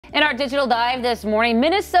In our digital dive this morning,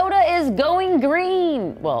 Minnesota is going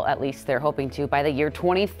green. Well, at least they're hoping to by the year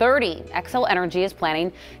 2030. Xcel Energy is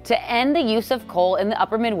planning to end the use of coal in the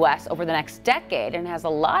upper Midwest over the next decade and has a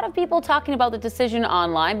lot of people talking about the decision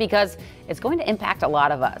online because it's going to impact a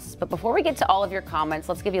lot of us. But before we get to all of your comments,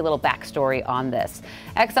 let's give you a little backstory on this.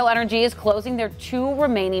 Xcel Energy is closing their two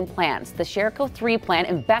remaining plants, the Sherco 3 plant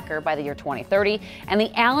in Becker by the year 2030 and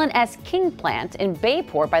the Allen S. King plant in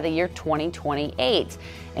Bayport by the year 2028.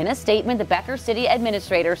 In a statement, the Becker City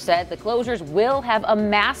Administrator said the closures will have a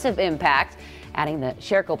massive impact, adding the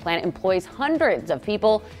Sherco plant employs hundreds of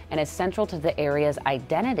people and is central to the area's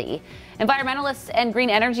identity. Environmentalists and green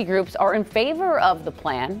energy groups are in favor of the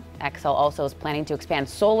plan. Xcel also is planning to expand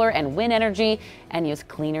solar and wind energy and use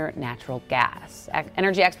cleaner natural gas.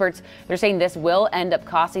 Energy experts, they're saying this will end up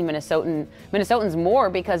costing Minnesotans more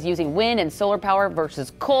because using wind and solar power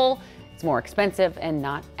versus coal, it's more expensive and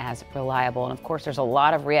not as reliable. And of course, there's a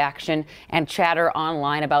lot of reaction and chatter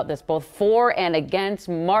online about this, both for and against.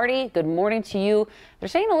 Marty, good morning to you. They're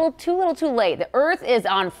saying a little too late. The earth is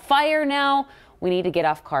on fire now. We need to get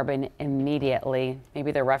off carbon immediately.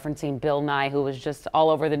 Maybe they're referencing Bill Nye, who was just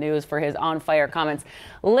all over the news for his on fire comments.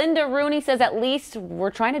 Linda Rooney says at least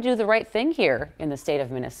we're trying to do the right thing here in the state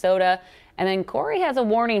of Minnesota. And then Corey has a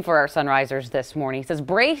warning for our sunrisers this morning. He says,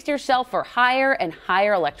 brace yourself for higher and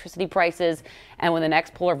higher electricity prices. And when the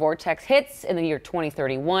next polar vortex hits in the year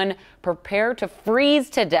 2031, prepare to freeze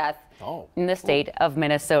to death in the state of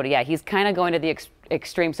Minnesota. Yeah, he's kind of going to the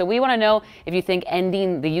extreme. So we want to know if you think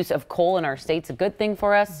ending the use of coal in our state's a good thing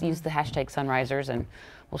for us. Use the hashtag sunrisers and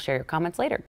we'll share your comments later.